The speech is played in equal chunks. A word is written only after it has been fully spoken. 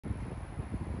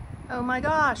Oh my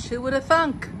gosh, who would have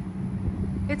thunk?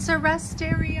 It's a rest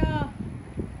area.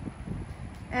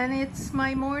 And it's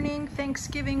my morning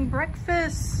Thanksgiving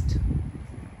breakfast.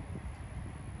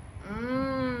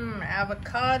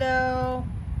 Avocado,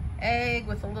 egg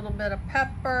with a little bit of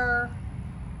pepper,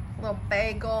 a little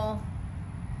bagel,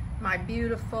 my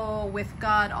beautiful With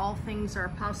God All Things Are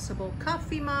Possible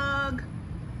coffee mug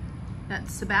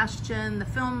that Sebastian, the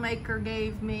filmmaker,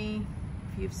 gave me.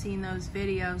 If you've seen those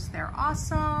videos, they're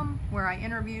awesome, where I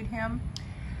interviewed him.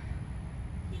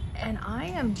 And I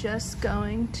am just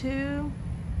going to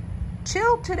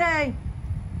chill today.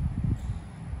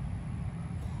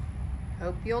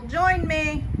 Hope you'll join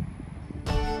me.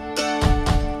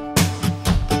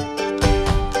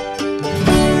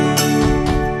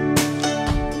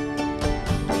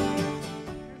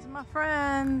 Here's my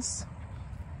friends.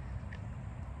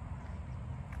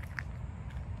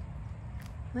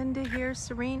 Linda here,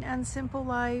 Serene and Simple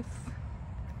Life.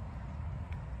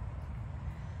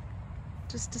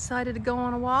 Just decided to go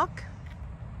on a walk,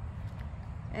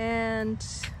 and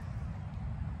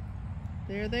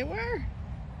there they were.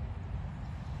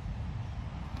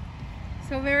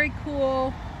 So very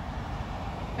cool.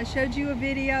 I showed you a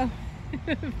video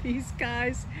of these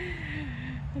guys,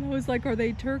 and I was like, are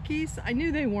they turkeys? I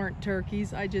knew they weren't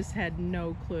turkeys, I just had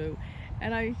no clue.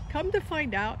 And I come to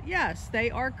find out, yes, they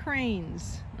are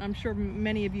cranes. I'm sure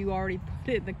many of you already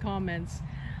put it in the comments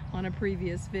on a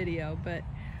previous video, but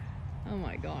oh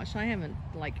my gosh, I haven't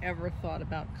like ever thought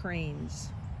about cranes.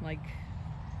 Like,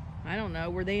 I don't know,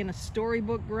 were they in a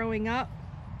storybook growing up?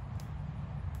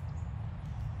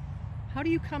 How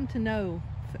do you come to know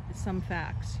some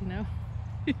facts, you know?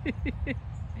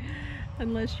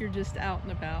 Unless you're just out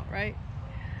and about, right?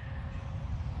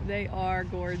 They are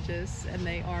gorgeous, and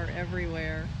they are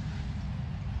everywhere.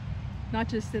 Not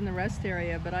just in the rest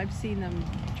area, but I've seen them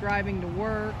driving to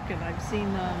work, and I've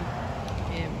seen them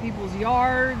in people's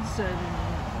yards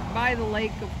and by the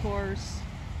lake, of course.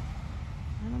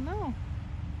 I don't know.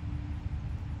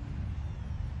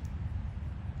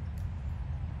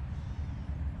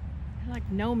 They're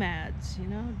like nomads, you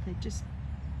know? They just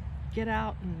get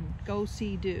out and go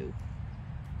see do.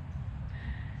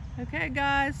 Okay,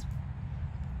 guys.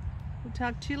 We'll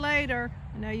talk to you later.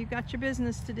 I know you got your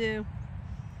business to do.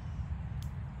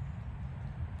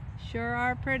 Sure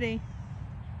are pretty.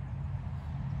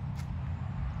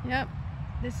 Yep,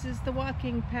 this is the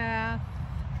walking path.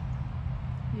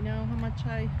 You know how much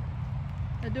I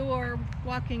adore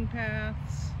walking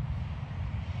paths.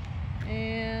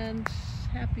 And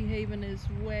Happy Haven is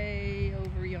way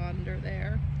over yonder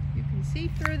there. You can see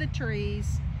through the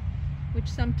trees, which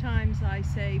sometimes I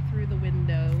say through the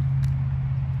window.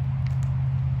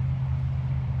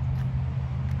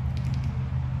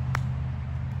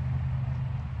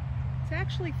 It's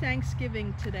actually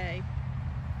Thanksgiving today.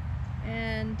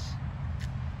 And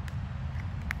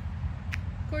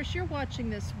of course, you're watching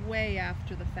this way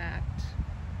after the fact.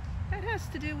 That has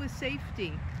to do with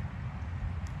safety.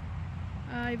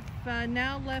 I've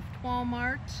now left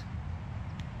Walmart,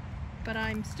 but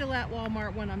I'm still at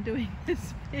Walmart when I'm doing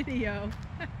this video.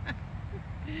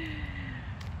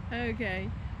 Okay,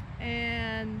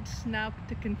 and now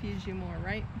to confuse you more,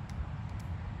 right?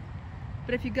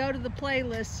 But if you go to the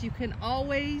playlist, you can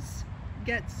always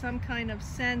get some kind of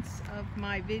sense of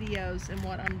my videos and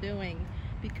what I'm doing,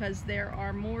 because there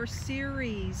are more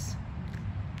series.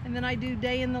 And then I do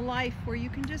day in the life, where you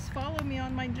can just follow me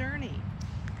on my journey.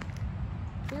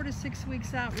 4 to 6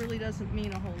 weeks out really doesn't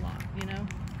mean a whole lot, you know?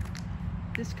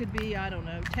 This could be, I don't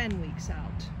know, 10 weeks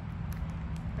out.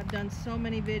 I've done so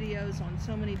many videos on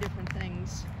so many different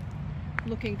things,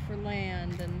 looking for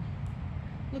land and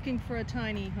looking for a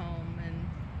tiny home and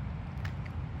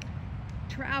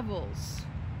travels.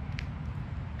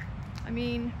 I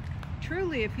mean,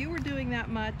 truly, if you were doing that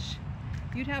much,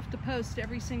 you'd have to post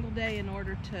every single day in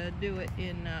order to do it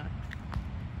in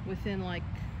within like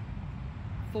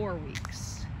 4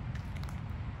 weeks.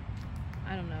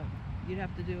 I don't know, you'd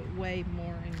have to do it way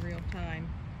more in real time.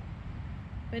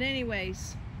 But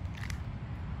anyways,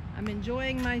 I'm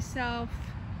enjoying myself,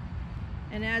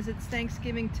 and as it's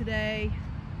Thanksgiving today,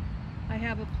 I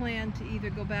have a plan to either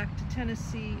go back to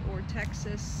Tennessee or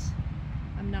Texas.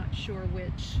 I'm not sure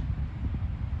which.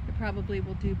 I probably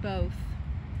will do both,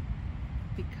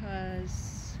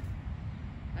 because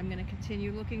I'm going to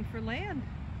continue looking for land,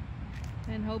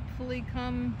 and hopefully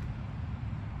come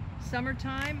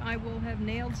summertime I will have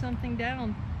nailed something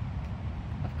down.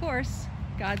 Of course,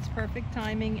 God's perfect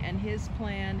timing and His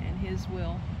plan and His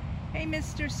will. Hey,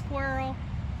 Mr. Squirrel,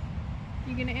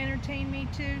 you gonna entertain me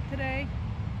too today?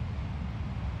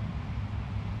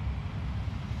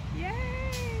 Yay!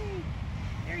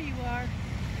 There you are.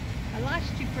 I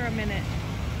lost you for a minute.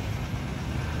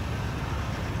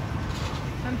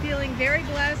 I'm feeling very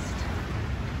blessed.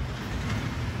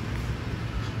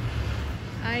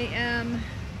 I am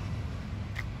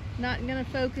not going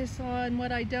to focus on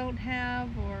what I don't have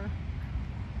or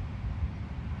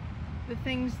the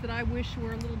things that I wish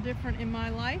were a little different in my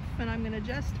life, and I'm going to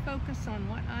just focus on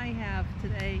what I have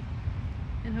today,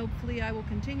 and hopefully I will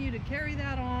continue to carry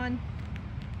that on,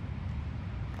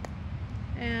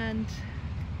 and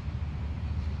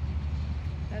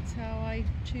that's how I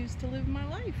choose to live my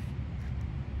life.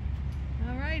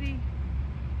 Alrighty.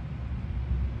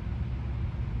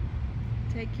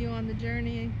 Take you on the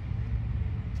journey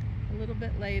a little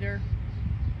bit later.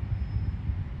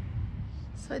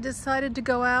 So I decided to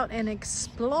go out and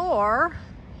explore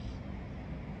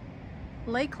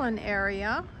Lakeland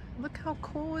area. Look how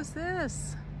cool is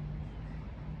this?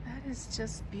 That is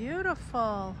just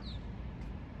beautiful.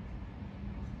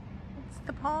 It's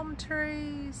the palm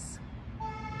trees.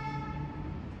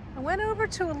 I went over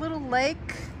to a little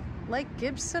lake, Lake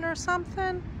Gibson or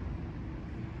something,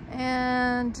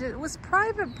 and it was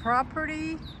private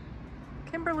property.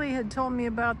 Kimberly had told me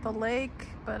about the lake,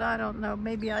 but I don't know,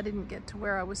 maybe I didn't get to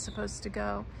where I was supposed to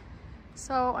go.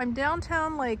 So I'm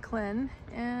downtown Lakeland,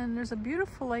 and there's a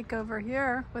beautiful lake over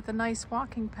here with a nice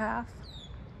walking path.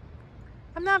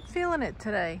 I'm not feeling it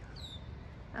today.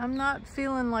 I'm not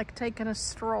feeling like taking a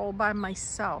stroll by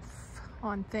myself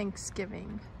on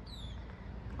Thanksgiving.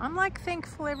 I'm like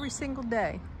thankful every single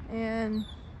day, and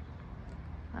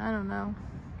I don't know.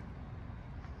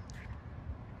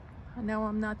 I know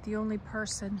I'm not the only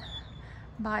person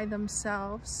by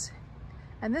themselves,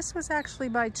 and this was actually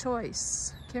by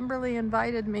choice. Kimberly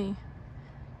invited me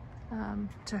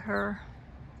to her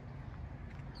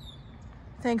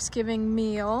Thanksgiving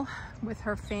meal with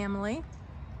her family,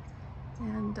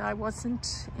 and I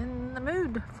wasn't in the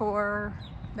mood for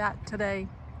that today,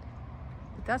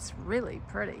 but that's really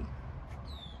pretty.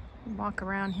 Walk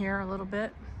around here a little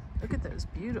bit. Look at those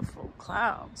beautiful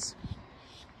clouds.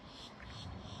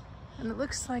 And it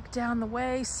looks like down the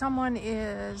way someone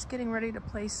is getting ready to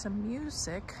play some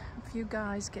music. A few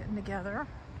guys getting together.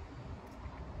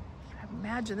 I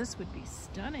imagine this would be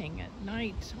stunning at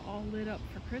night, all lit up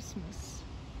for Christmas.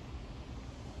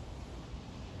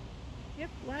 Yep,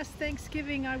 last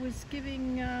Thanksgiving I was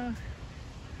giving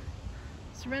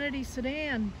Serenity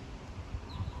sedan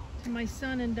to my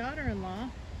son and daughter-in-law.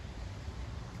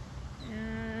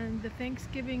 And the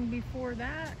Thanksgiving before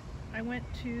that, I went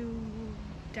to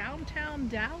downtown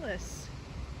Dallas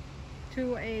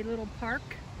to a little park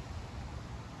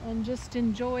and just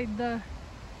enjoyed the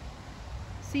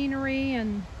scenery,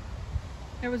 and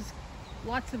there was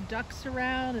lots of ducks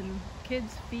around and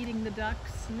kids feeding the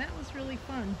ducks, and that was really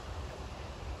fun.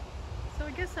 So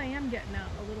I guess I am getting out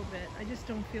a little bit. I just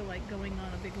don't feel like going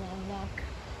on a big long walk.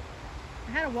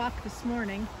 I had a walk this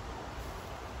morning,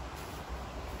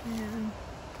 and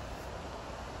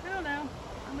I don't know.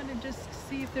 I'm gonna just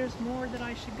see if there's more that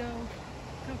I should go.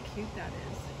 How cute that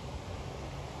is.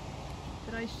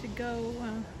 That I should go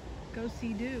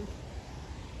see do.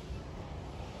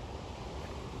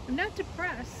 I'm not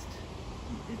depressed.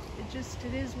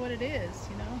 It is what it is,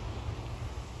 you know.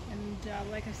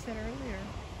 And like I said earlier,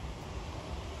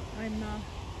 I'm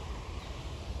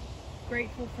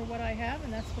grateful for what I have,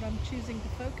 and that's what I'm choosing to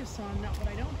focus on, not what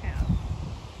I don't have.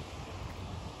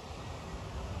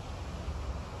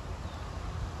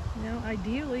 You know,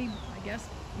 ideally, I guess,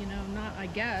 you know, not I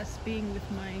guess, being with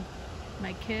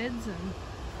my kids and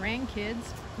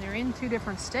grandkids. They're in 2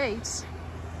 different states.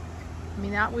 I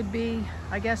mean, that would be,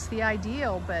 I guess, the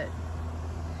ideal, but,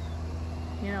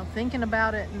 you know, thinking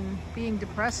about it and being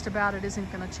depressed about it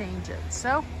isn't going to change it.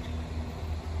 So,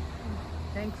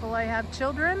 I'm thankful I have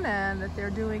children and that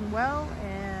they're doing well,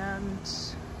 and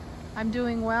I'm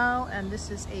doing well, and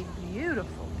this is a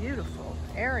beautiful, beautiful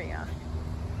area.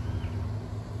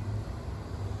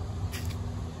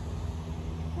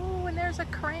 And there's a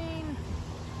crane.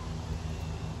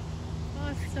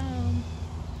 Awesome.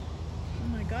 Oh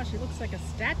my gosh, it looks like a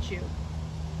statue.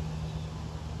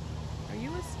 Are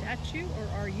you a statue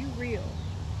or are you real?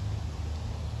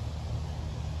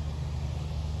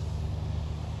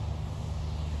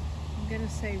 I'm gonna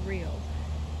say real.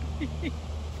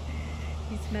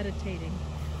 He's meditating.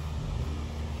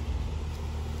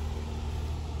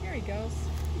 There he goes.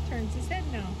 He turns his head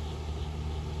now.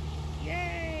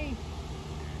 Yay!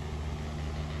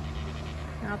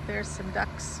 Out there's some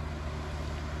ducks.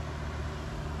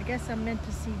 I guess I'm meant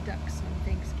to see ducks on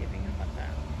Thanksgiving. How about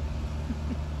that?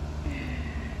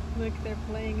 Look, they're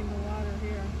playing in the water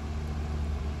here.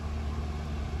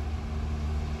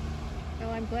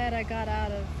 Well, I'm glad I got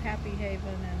out of Happy Haven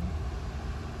and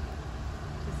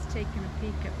Just taking a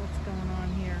peek at what's going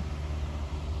on here.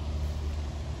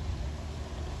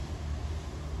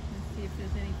 Let's see if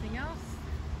there's anything else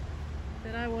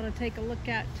that I want to take a look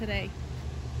at today.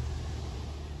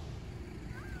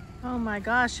 Oh my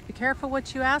gosh, be careful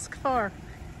what you ask for.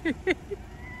 I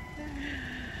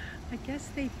guess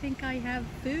they think I have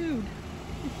food.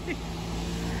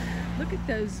 Look at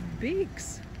those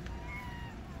beaks.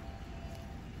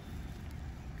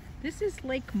 This is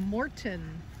Lake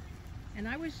Morton, and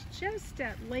I was just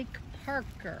at Lake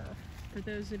Parker, for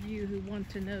those of you who want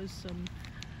to know some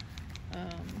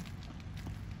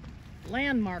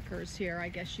landmarkers here, I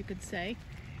guess you could say.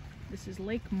 This is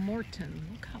Lake Morton.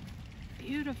 Look how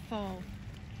beautiful.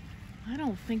 I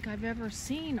don't think I've ever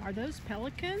seen, are those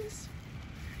pelicans?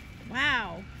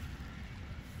 Wow,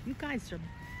 you guys are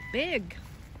big.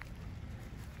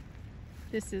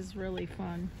 This is really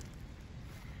fun.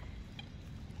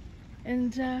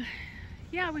 And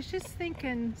yeah, I was just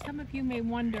thinking, some of you may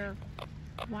wonder,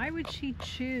 why would she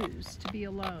choose to be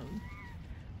alone?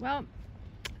 Well,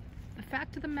 the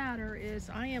fact of the matter is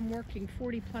I am working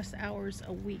 40+ hours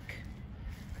a week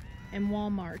in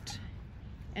Walmart,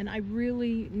 and I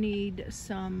really need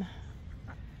some,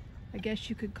 I guess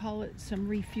you could call it some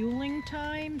refueling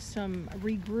time, some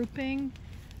regrouping,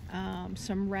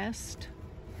 some rest.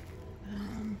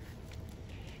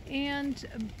 And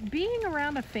being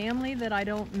around a family that I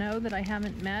don't know, that I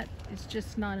haven't met, is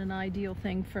just not an ideal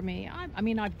thing for me. I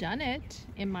mean, I've done it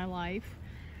in my life,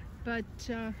 but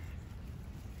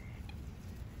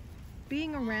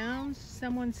being around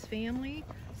someone's family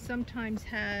sometimes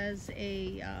has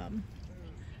a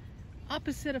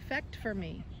opposite effect for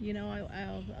me. You know,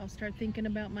 I'll start thinking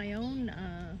about my own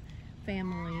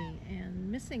family and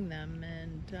missing them,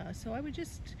 and so I would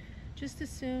just as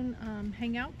soon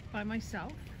hang out by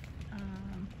myself,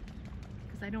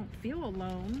 because I don't feel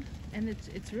alone, and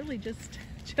it's really just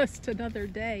another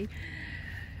day.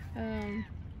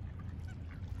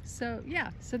 So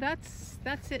yeah, so that's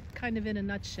it kind of in a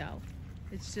nutshell.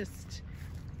 It's just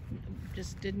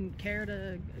didn't care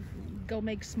to go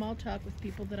make small talk with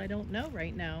people that I don't know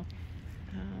right now.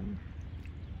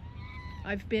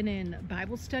 I've been in a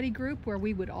Bible study group where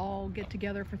we would all get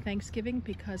together for Thanksgiving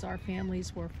because our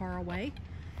families were far away.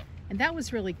 And that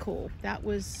was really cool. That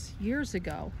was years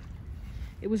ago.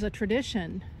 It was a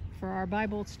tradition for our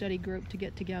Bible study group to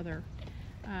get together.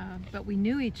 But we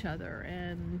knew each other,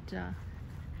 and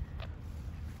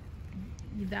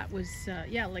that was,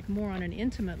 yeah, like more on an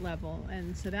intimate level.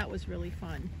 And so that was really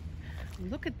fun.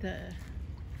 Look at the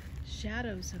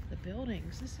shadows of the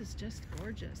buildings. This is just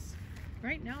gorgeous.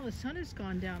 Right now the sun has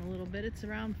gone down a little bit. It's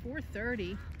around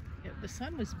 4:30. The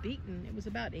sun was beaten. It was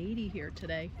about 80 here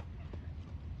today.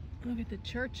 Look at the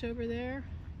church over there.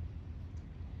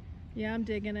 Yeah, I'm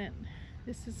digging it.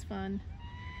 This is fun.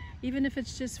 Even if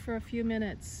it's just for a few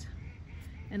minutes.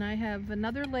 And I have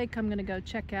another lake I'm gonna go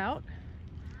check out.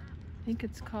 I think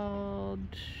it's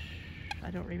called, I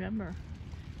don't remember.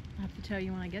 I'll have to tell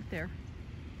you when I get there.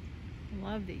 I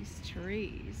love these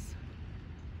trees.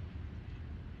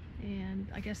 And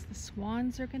I guess the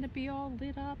swans are going to be all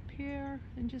lit up here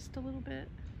in just a little bit.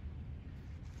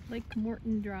 Lake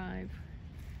Morton Drive.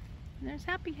 And there's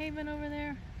Happy Haven over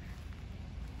there.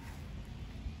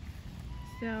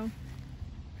 So,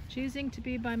 choosing to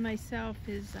be by myself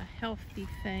is a healthy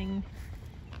thing.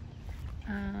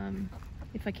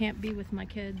 If I can't be with my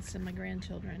kids and my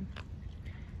grandchildren.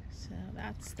 So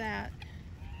that's that.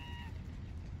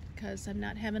 Because I'm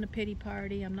not having a pity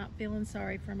party. I'm not feeling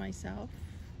sorry for myself.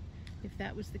 If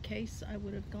that was the case, I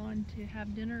would have gone to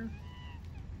have dinner.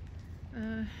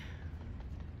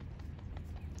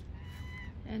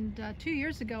 And 2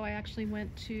 years ago, I actually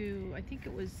went to, I think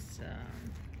it was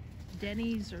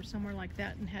Denny's or somewhere like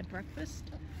that, and had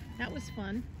breakfast. That was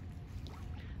fun.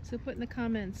 So put in the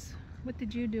comments, what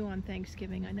did you do on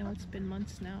Thanksgiving? I know it's been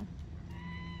months now.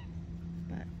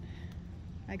 But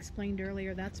I explained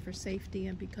earlier, that's for safety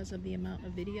and because of the amount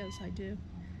of videos I do.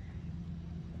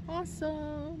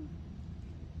 Awesome!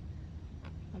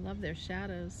 I love their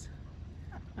shadows.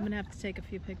 I'm gonna have to take a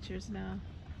few pictures now.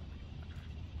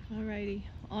 Alrighty,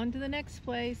 on to the next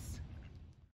place.